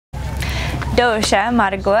Dosha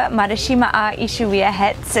Maragua Marashima a Ishuia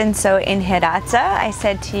Hetz, and so in Hiratsa I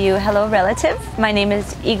said to you, hello relative, my name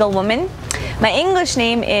is Eagle Woman. My English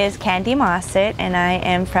name is Kandi Mosset, and I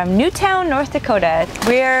am from Newtown, North Dakota.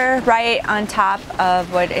 We're right on top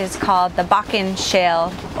of what is called the Bakken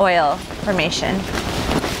Shale Oil Formation.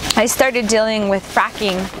 I started dealing with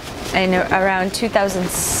fracking in around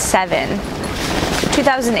 2007.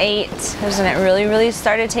 2008 was when it really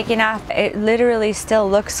started taking off. It literally still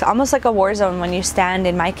looks almost like a war zone when you stand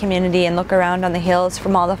in my community and look around on the hills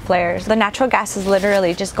from all the flares. The natural gas is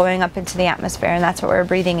literally just going up into the atmosphere, and that's what we're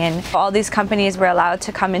breathing in. All these companies were allowed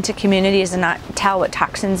to come into communities and not tell what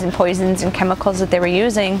toxins and poisons and chemicals that they were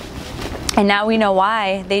using. And now we know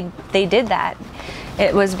why they did that.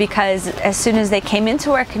 It was because as soon as they came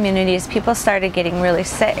into our communities, people started getting really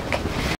sick.